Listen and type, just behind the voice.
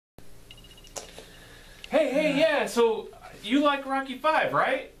Hey, yeah, so you like Rocky 5,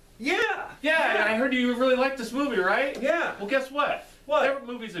 right? Yeah. Yeah, and I heard you really like this movie, right? Yeah. Well, guess what? What? That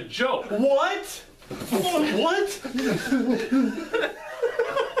movie's a joke. What? What?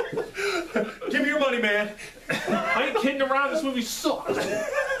 Give me your money, man. I ain't kidding around. This movie sucks.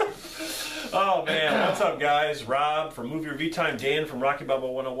 Oh, man. What's up, guys? Rob from Movie Review Time, Dan from Rocky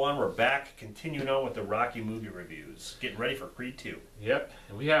Balboa 101. We're back, continuing on with the Rocky movie reviews. Getting ready for Creed 2. Yep,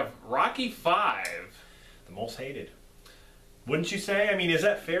 and we have Rocky 5. The most hated. Wouldn't you say? I mean, is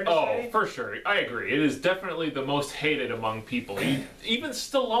that fair to say? Oh, for sure. I agree. It is definitely the most hated among people. Even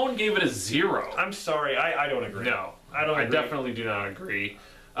Stallone gave it a 0. I'm sorry. I don't agree. No, I don't agree. I definitely do not agree.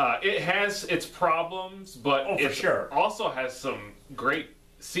 It has its problems, but for it sure. also has some great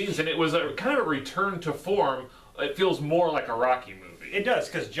scenes, and it was a kind of a return to form. It feels more like a Rocky movie. It does,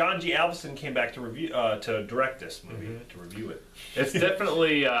 because John G. Avildsen came back to review, to direct this movie, to review it. It's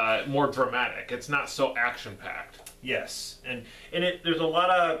definitely more dramatic. It's not so action-packed. Yes, and there's a lot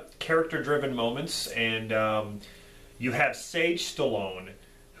of character-driven moments, and you have Sage Stallone,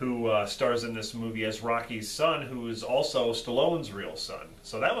 who stars in this movie as Rocky's son, who is also Stallone's real son.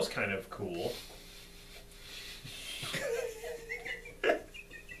 So that was kind of cool.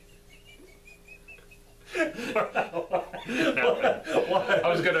 I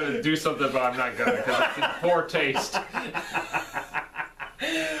was going to do something, but I'm not going to because it's in poor taste.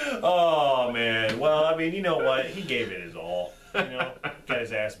 Oh, man. Well, I mean, you know what? He gave it his all. You know, got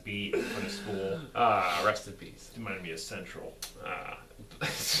his ass beat in front of school. Rest in peace. Reminded me of Central.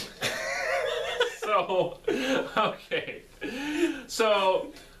 So, okay.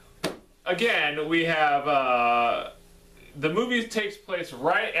 So, again, we have the movie takes place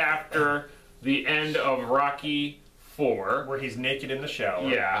right after the end of Rocky 4. Where he's naked in the shower.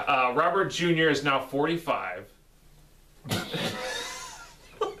 Yeah. Robert Jr. is now 45.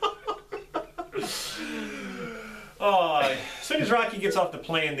 Oh, as soon as Rocky gets off the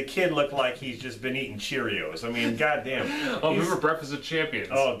plane, the kid looked like he's just been eating Cheerios. I mean, goddamn. Oh, remember Breakfast of Champions?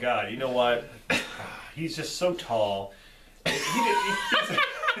 Oh, God. You know what? He's just so tall.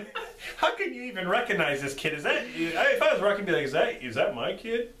 How can you even recognize this kid? Is that? If I was Rocky, I'd be like, is that my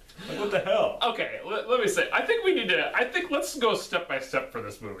kid? Like, what the hell? Okay, let me say. I think we need to. Let's go step by step for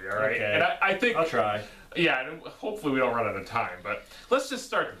this movie. All right. Okay. And I think I'll try. Yeah, and hopefully we don't run out of time. But let's just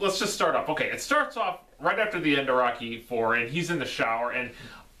start off. Okay, it starts off right after the end of Rocky 4, and he's in the shower. And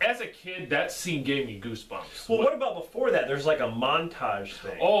as a kid, that scene gave me goosebumps. Well, what about before that? There's like a montage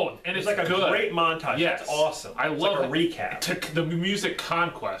thing. Oh, and it's like a good. great montage. Yes. That's awesome. I love like a recap. The music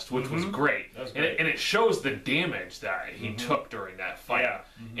Conquest, which was great. That was great. And it shows the damage that he took during that fight.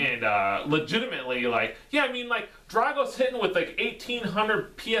 Yeah. And legitimately, like, yeah, I mean, like, Drago's hitting with like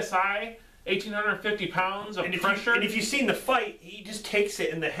 1,800 PSI, 1,850 pounds of pressure. And if you've seen the fight, he just takes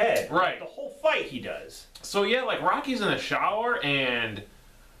it in the head. Right. The whole fight he does. So, yeah, like, Rocky's in the shower, and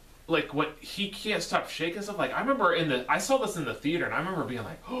like, when he can't stop shaking stuff, like, I remember I saw this in the theater, and I remember being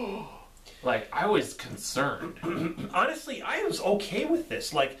like, oh, like, I was concerned. Honestly, I was okay with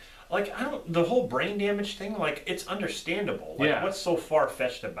this. Like the whole brain damage thing, like, it's understandable. Like, yeah. What's so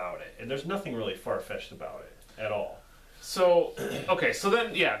far-fetched about it? And there's nothing really far-fetched about it at all. So, okay, so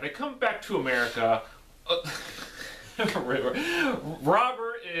then, yeah, they come back to America.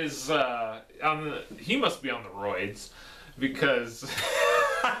 Robert is, he must be on the roids, because,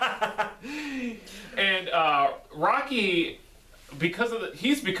 and Rocky, because of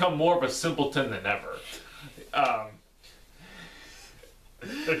he's become more of a simpleton than ever.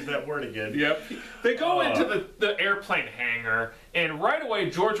 There's that word again. Yep. They go into the airplane hangar, and right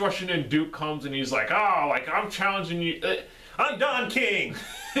away George Washington Duke comes, and he's like, "Oh, like, I'm challenging you. I'm Don King."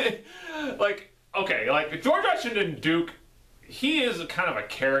 Like, okay, like, George Washington Duke, he is kind of a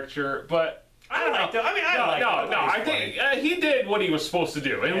caricature, but I like that. I mean, I think he did what he was supposed to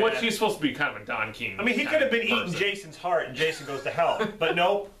do, and what he's supposed to be kind of a Don King. I mean, he could have been eating Jason's heart, and Jason goes to hell, but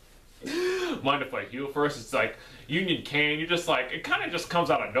nope. Mind if I heal first? It's like Union Cane. You just like, it kind of just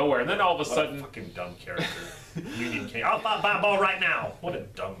comes out of nowhere, and then all of a sudden, fucking dumb character. Union Cane. I'll buy a ball right now. What a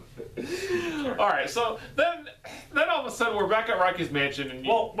dumb. All right, so then all of a sudden we're back at Rocky's mansion, and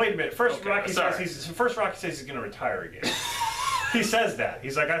well, wait a minute. First, okay, Rocky says he's going to retire again. He says that.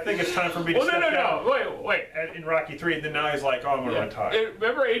 He's like, I think it's time for me to step down. No. Wait. In Rocky 3, and then now he's like, oh, I'm going to retire.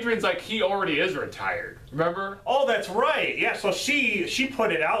 Remember, Adrian's like, he already is retired. Remember? Oh, that's right. Yeah, so she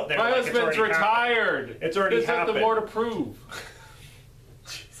put it out there. My like husband's retired. It's already happened. There's nothing more to prove.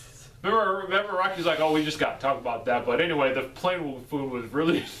 Jesus. Remember Rocky's like, oh, we just got to talk about that. But anyway, the plain food was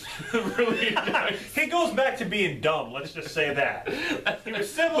really, really nice. He goes back to being dumb, let's just say that. He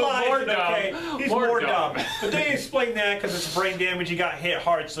was civilized, more and dumb. okay, he's More more dumb. dumb. But they explain that because it's brain damage, you got hit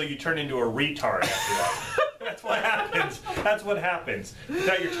hard, so you turn into a retard after that. That's what happens. That's what happens. You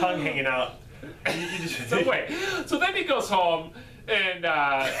got your tongue hanging out. You just, So wait, so then he goes home, and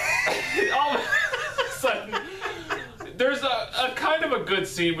all of a sudden, there's a kind of a good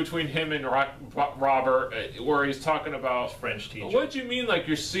scene between him and Robert, where he's talking about French teacher. What do you mean, like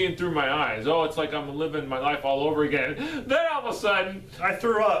you're seeing through my eyes? Oh, it's like I'm living my life all over again. Then all of a sudden, I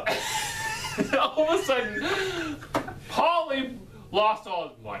threw up. all of a sudden, Paulie lost all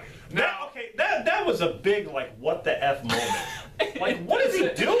his money. That was a big, like, what the F moment. Like, what is he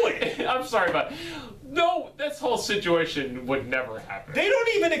doing? I'm sorry, but no, this whole situation would never happen. They don't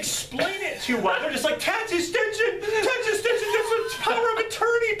even explain it too well. They're just like, tax extension, that's the power of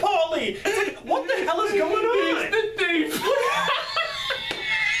attorney, Paulie. It's like, what the hell is going on? He's the thief.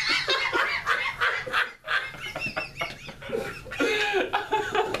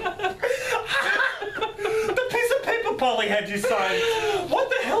 The piece of paper Paulie had you sign. What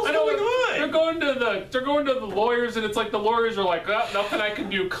the hell's going on? They're going to the lawyers, and it's like the lawyers are like, oh, nothing I can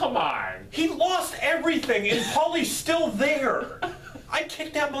do. Come on. He lost everything, and Paulie's still there. I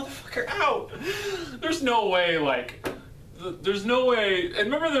kicked that motherfucker out. There's no way, like, there's no way. And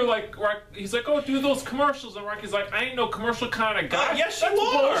remember, they're like, he's like, oh, do those commercials, and Rocky's like, I ain't no commercial kind of guy. Yes, That's you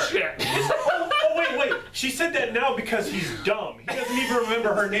are. bullshit. Wait. She said that now because he's dumb. He doesn't even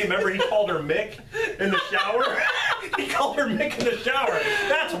remember her name. Remember, he called her Mick in the shower? He called her Mick in the shower.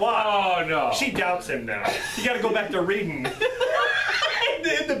 That's why. Oh, no. She doubts him now. You gotta go back to reading.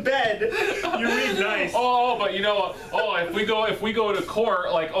 In the bed. You read nice. Oh, but you know, if we go to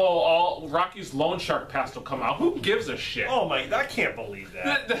court, like, all Rocky's loan shark past will come out. Who gives a shit? Oh my, I can't believe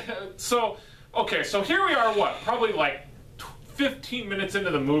that. So, okay, so here we are, probably like 15 minutes into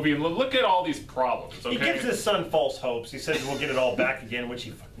the movie, and look at all these problems, okay? He gives his son false hopes. He says we'll get it all back again, which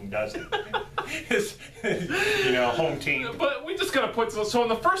he fucking doesn't. His, home team. But we just gotta put, so in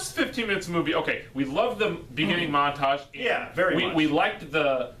the first 15 minutes of the movie, okay, we love the beginning montage. Yeah, very much. We liked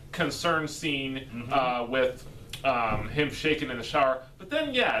the concern scene with him shaking in the shower. But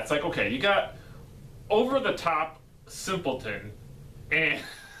then, yeah, it's like, okay, you got over-the-top simpleton and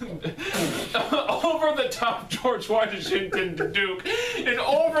over-the-top George Washington Duke and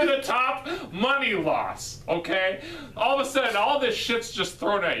over-the-top money loss, okay? All of a sudden, all this shit's just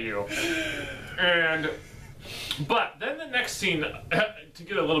thrown at you. But then the next scene, to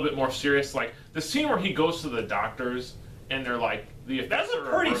get a little bit more serious, like, the scene where he goes to the doctors and they're like, that's a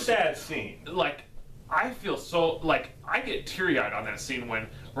pretty sad scene. Like, I feel so, like, I get teary-eyed on that scene when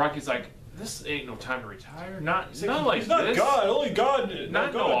Rocky's like, this ain't no time to retire. Not like he's not this. God. Only God.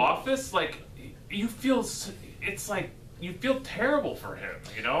 Not God. no office. Like, you feel. It's like you feel terrible for him.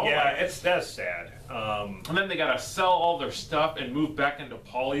 You know. Yeah, like, that's sad. And then they gotta sell all their stuff and move back into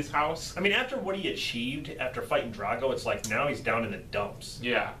Paulie's house. I mean, after what he achieved after fighting Drago, it's like now he's down in the dumps.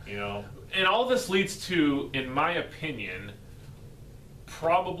 Yeah. You know. And all this leads to, in my opinion,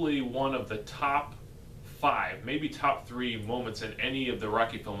 probably one of the top 5, maybe top 3 moments in any of the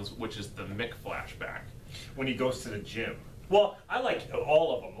Rocky films, which is the Mick flashback. When he goes to the gym. Well, I like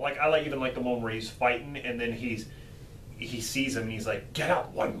all of them. Like, I like even like the one where he's fighting and then he sees him and he's like, get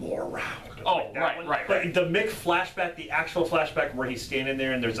up one more round. Oh, like right. But the Mick flashback, the actual flashback where he's standing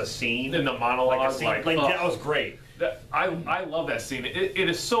there and there's a scene. In the monologue. Like that was great. I love that scene. It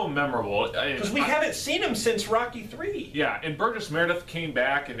is so memorable. Because we haven't seen him since Rocky 3. Yeah, and Burgess Meredith came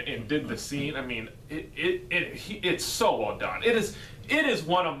back and did the scene. I mean, it's so well done. It is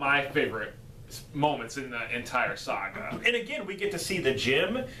one of my favorite moments in the entire saga. And again, we get to see the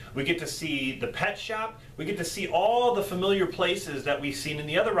gym, we get to see the pet shop, we get to see all the familiar places that we've seen in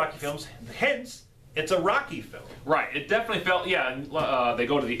the other Rocky films. Hence, it's a Rocky film. Right. It definitely felt, yeah, and they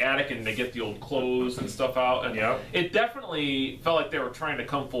go to the attic and they get the old clothes and stuff out. And it definitely felt like they were trying to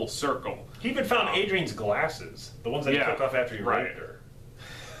come full circle. He even found Adrian's glasses, the ones that he took off after he raped her.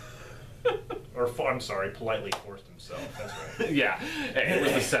 Or, I'm sorry, politely forced himself. That's right. Yeah, it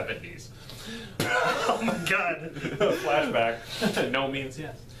was the 70s. Oh my God. Flashback. No means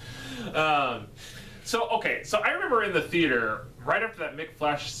yes. So I remember in the theater, right after that Mick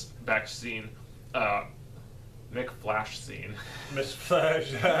flashback scene, Mick Flash scene. Miss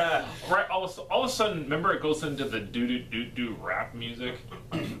Flash. Right, all of a sudden, remember it goes into the do rap music?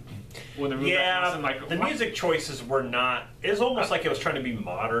 When the music choices were not. It was almost like it was trying to be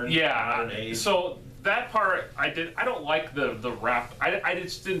modern. Yeah. Modern age. So that part I don't like the rap. I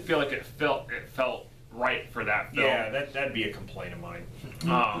just didn't feel like it felt right for that film. Yeah, that'd be a complaint of mine.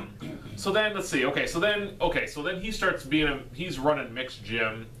 So then let's see. So then he starts he's running mixed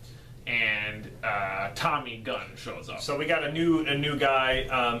gym, and Tommy Gunn shows up. So we got a new guy,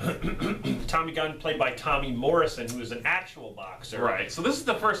 Tommy Gunn, played by Tommy Morrison, who is an actual boxer. Right. So this is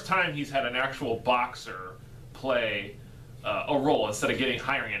the first time he's had an actual boxer play a role instead of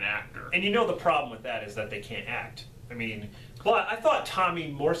hiring an actor. And you know the problem with that is that they can't act. I mean, but I thought Tommy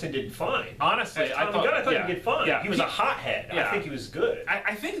Morrison did fine. Honestly, I thought he did fine. Yeah, he was a hothead. Yeah. I think he was good.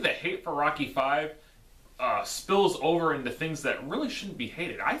 I think the hate for Rocky V spills over into things that really shouldn't be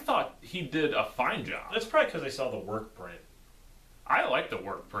hated. I thought he did a fine job. That's probably because they saw the work print. I like the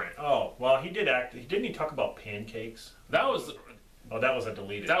work print. Oh, well, he did act. Didn't he talk about pancakes? That was... Oh, that was a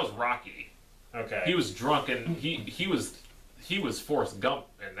deleted. That was Rocky. Okay. He was drunk and he was Forrest Gump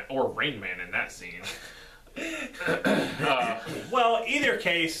or Rain Man in that scene. Well, either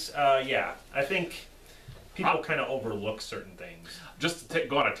case, yeah, I think people kind of overlook certain things. Just to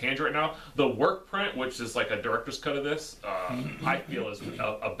go on a tangent right now, the work print, which is like a director's cut of this, I feel is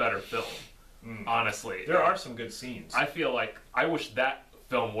a better film. Honestly, there are some good scenes. I feel like I wish that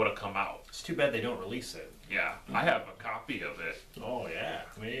film would have come out. It's too bad they don't release it. Yeah, I have a copy of it. Oh yeah,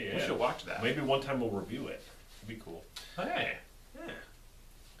 we should watch that. Maybe one time we'll review it. It'd be cool. Hey, yeah,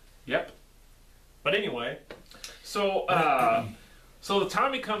 yep. But anyway, so so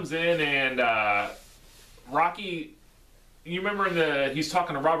Tommy comes in and Rocky. You remember he's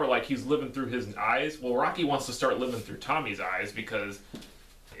talking to Robert like he's living through his eyes. Well, Rocky wants to start living through Tommy's eyes because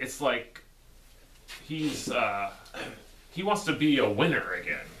it's like he wants to be a winner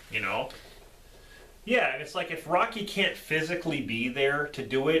again. You know. Yeah, and it's like if Rocky can't physically be there to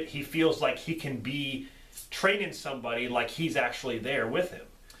do it, he feels like he can be training somebody like he's actually there with him.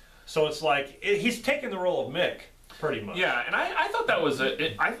 So it's like he's taking the role of Mick, pretty much. Yeah, and I thought that was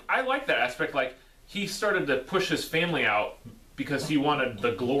I like that aspect. Like he started to push his family out because he wanted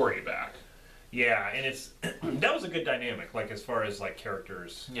the glory back. Yeah, and that was a good dynamic, like as far as like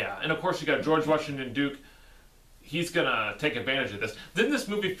characters. Yeah, and of course you got George Washington Duke. He's gonna take advantage of this. Didn't this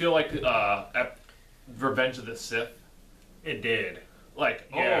movie feel like Revenge of the Sith? It did. Like,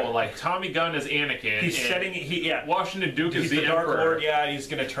 yeah. Like Tommy Gunn is Anakin. He's Washington Duke is the Dark Emperor. Lord, yeah, he's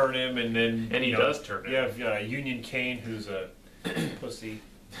gonna turn him, and then he does turn him. You have Union Kane, who's a pussy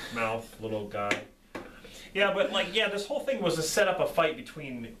mouth little guy. Yeah, but like, this whole thing was to set up a fight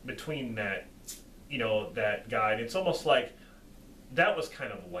between that, that guy. And it's almost like that was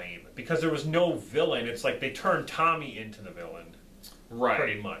kind of lame because there was no villain. It's like they turned Tommy into the villain. Right.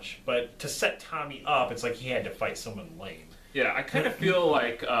 Pretty much. But to set Tommy up, it's like he had to fight someone lame. Yeah, I kind of feel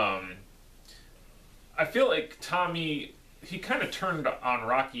like Tommy, he kind of turned on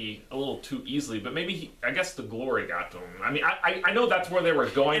Rocky a little too easily, but maybe I guess the glory got to him. I mean, I know that's where they were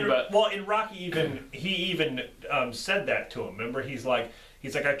going, but in Rocky he even said that to him. Remember, he's like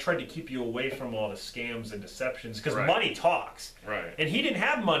I tried to keep you away from all the scams and deceptions because money talks. Right. And he didn't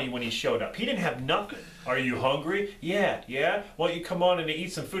have money when he showed up. He didn't have nothing. Are you hungry? Yeah. Why don't you come on and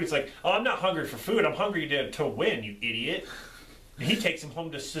eat some food? It's like, oh, I'm not hungry for food. I'm hungry to win, you idiot. And he takes him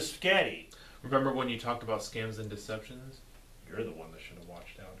home to Siskety. Remember when you talked about scams and deceptions? You're the one that should have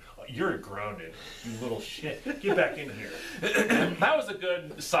watched out. Oh, you're grounded, you little shit. Get back in here. That was a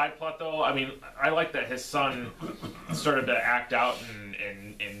good side plot, though. I mean, I like that his son started to act out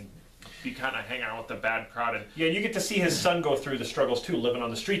and be kind of hang out with the bad crowd. And yeah, you get to see his son go through the struggles too, living on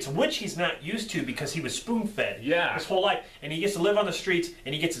the streets, which he's not used to because he was spoon-fed his whole life. And he gets to live on the streets,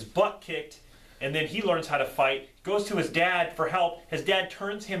 and he gets his butt kicked, and then he learns how to fight, goes to his dad for help. His dad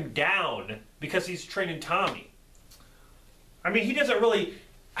turns him down because he's training Tommy. I mean, he doesn't really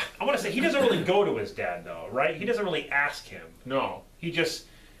go to his dad, though, right? He doesn't really ask him. No.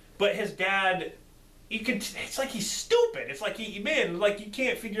 But his dad, it's like he's stupid. It's like, you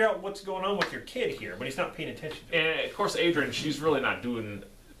can't figure out what's going on with your kid here, but he's not paying attention to it. And, of course, Adrian, she's really not doing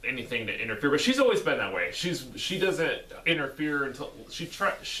anything to interfere, but she's always been that way. She doesn't interfere until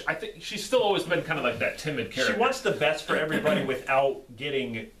I think she's still always been kind of like that timid character. She wants the best for everybody without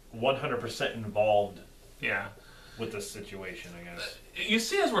getting 100% involved. Yeah. With this situation, I guess. You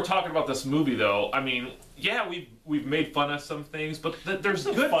see, as we're talking about this movie, though, I mean, yeah, we've made fun of some things, but there's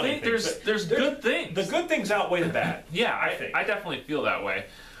good things. There's good things. The good things outweigh the bad. Yeah, I think. I definitely feel that way.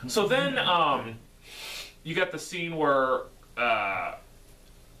 So then, you got the scene where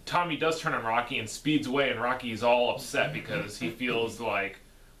Tommy does turn on Rocky and speeds away, and Rocky's all upset because he feels like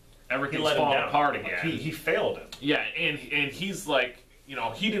everything's falling apart again. He failed him. Yeah, and he's like,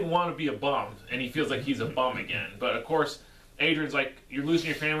 he didn't want to be a bum, and he feels like he's a bum again. But of course, Adrian's like, you're losing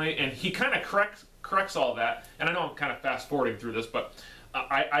your family, and he kind of corrects all that. And I know I'm kind of fast forwarding through this, but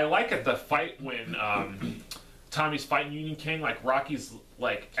I like at the fight when Tommy's fighting Union King, like Rocky's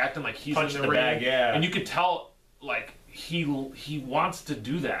like acting like he's Punching in the the ring, bag, yeah. and you could tell like he wants to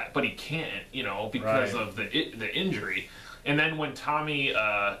do that, but he can't, because of the injury. And then when Tommy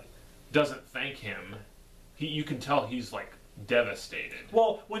doesn't thank him, you can tell he's like devastated.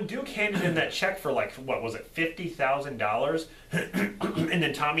 Well, when Duke handed in that check for like, what was it, $50,000, and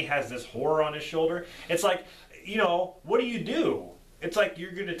then Tommy has this horror on his shoulder, it's like, what do? It's like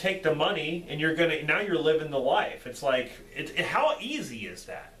you're going to take the money and now you're living the life. It's like, how easy is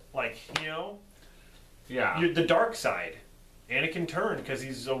that? Like, Yeah. You're the dark side. Anakin turned because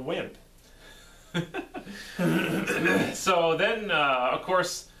he's a wimp. So then, of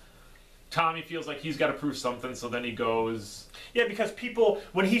course, Tommy feels like he's got to prove something, so then he goes... Yeah, because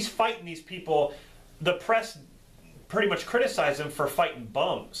when he's fighting these people, the press pretty much criticize him for fighting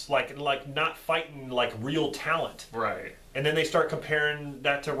bums, like not fighting like real talent. Right. And then they start comparing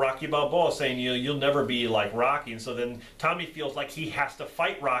that to Rocky Balboa, saying you'll never be like Rocky. And so then Tommy feels like he has to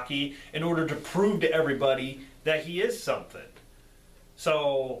fight Rocky in order to prove to everybody that he is something.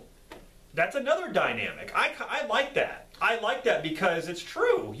 So that's another dynamic. I like that. I like that because it's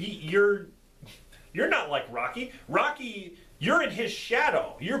true. You're not like Rocky. Rocky, you're in his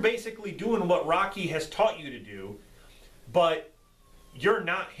shadow. You're basically doing what Rocky has taught you to do, but you're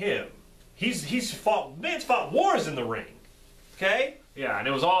not him. Man's fought wars in the ring. Okay? Yeah, and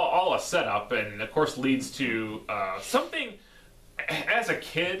it was all a setup, and of course leads to something. As a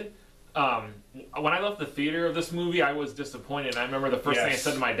kid, when I left the theater of this movie, I was disappointed. I remember the first thing I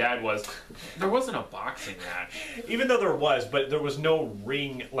said to my dad was, "There wasn't a boxing match." Even though there was, but there was no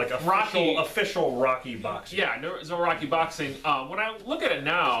ring, like official Rocky boxing. Yeah, there was no Rocky boxing. When I look at it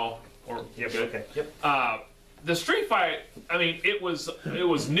now, the street fight, I mean, it was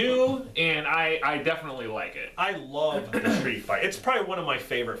new, and I definitely like it. I love the street fight. It's probably one of my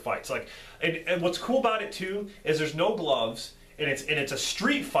favorite fights. Like, and what's cool about it too is there's no gloves, and it's a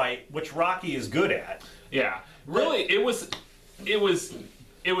street fight, which Rocky is good at. Yeah, really, it was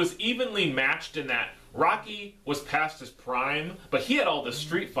evenly matched in that Rocky was past his prime, but he had all the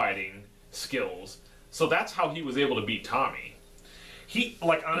street fighting skills, so that's how he was able to beat Tommy.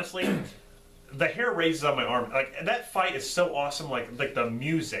 Honestly. The hair raises on my arm. Like, that fight is so awesome. Like the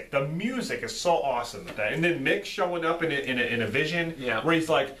music is so awesome. And then Mick showing up in a vision, where he's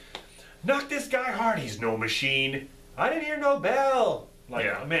like, "Knock this guy hard. He's no machine. I didn't hear no bell."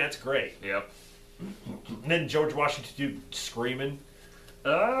 Like, man, it's great. Yep. And then George Washington dude screaming,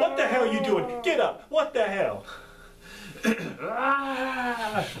 "What the hell are you doing? Get up! What the hell?"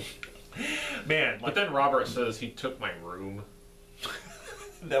 Man. But then Robert says he took my room.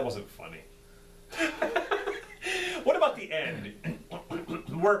 That wasn't funny. What about the end?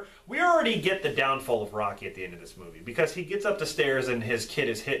 Where we already get the downfall of Rocky at the end of this movie, because he gets up the stairs and his kid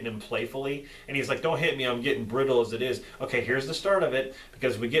is hitting him playfully, and he's like, "Don't hit me, I'm getting brittle as it is." Okay, here's the start of it,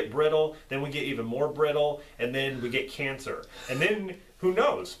 because we get brittle, then we get even more brittle, and then we get cancer, and then who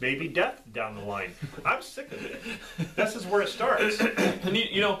knows, maybe death down the line. I'm sick of it. This is where it starts.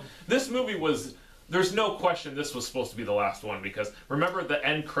 And this movie was... There's no question this was supposed to be the last one, because remember the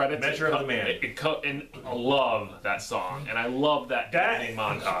end credits? Measure of the Man. And I love that song, and I love that ending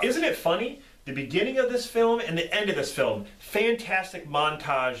montage. Isn't it funny? The beginning of this film and the end of this film, fantastic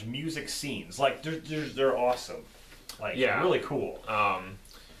montage music scenes. Like, they're awesome. Like, really cool.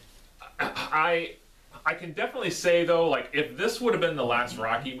 I can definitely say, though, like, if this would have been the last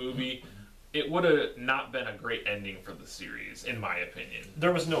Rocky movie, it would have not been a great ending for the series, in my opinion.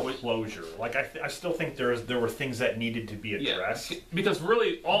 There was no closure. Like, I still think there were things that needed to be addressed. Yeah, because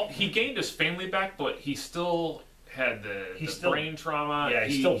really, he gained his family back, but he still had the brain trauma. Yeah,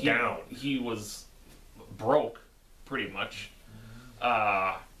 he's still down. He was broke, pretty much.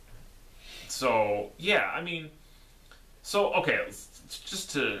 So, yeah, I mean... So, okay,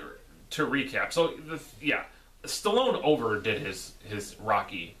 just to recap. So, Stallone overdid his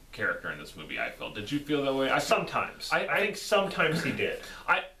Rocky character in this movie, I felt. Did you feel that way? Sometimes. I think sometimes he did.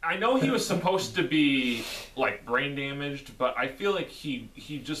 I know he was supposed to be, like, brain damaged, but I feel like he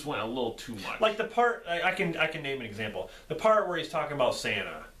just went a little too much. Like the part, I can name an example. The part where he's talking about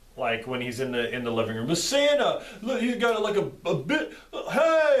Santa. Like, when he's in the living room. But Santa, look, he's got like a bit,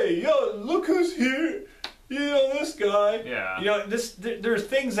 hey, yo, look who's here. This guy. Yeah. There's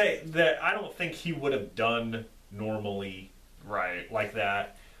things that I don't think he would have done normally. Right. Like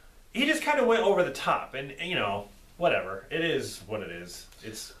that. He just kind of went over the top, and whatever. It is what it is.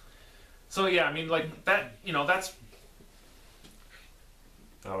 It's... So, yeah, I mean, like, that, that's...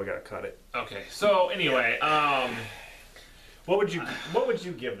 Oh, we gotta cut it. Okay, so, anyway, What would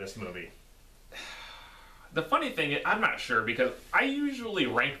you give this movie? The funny thing is, I'm not sure because I usually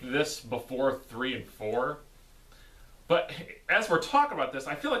rank this before 3 and 4. But as we're talking about this,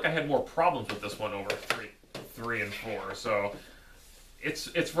 I feel like I had more problems with this one over 3 and 4. So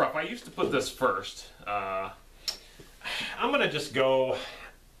it's rough. I used to put this first. I'm gonna just go.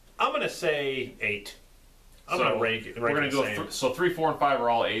 I'm gonna say 8. I'm gonna rank it. We're gonna go. So 3, 4, and 5 are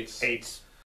all 8s. 8s.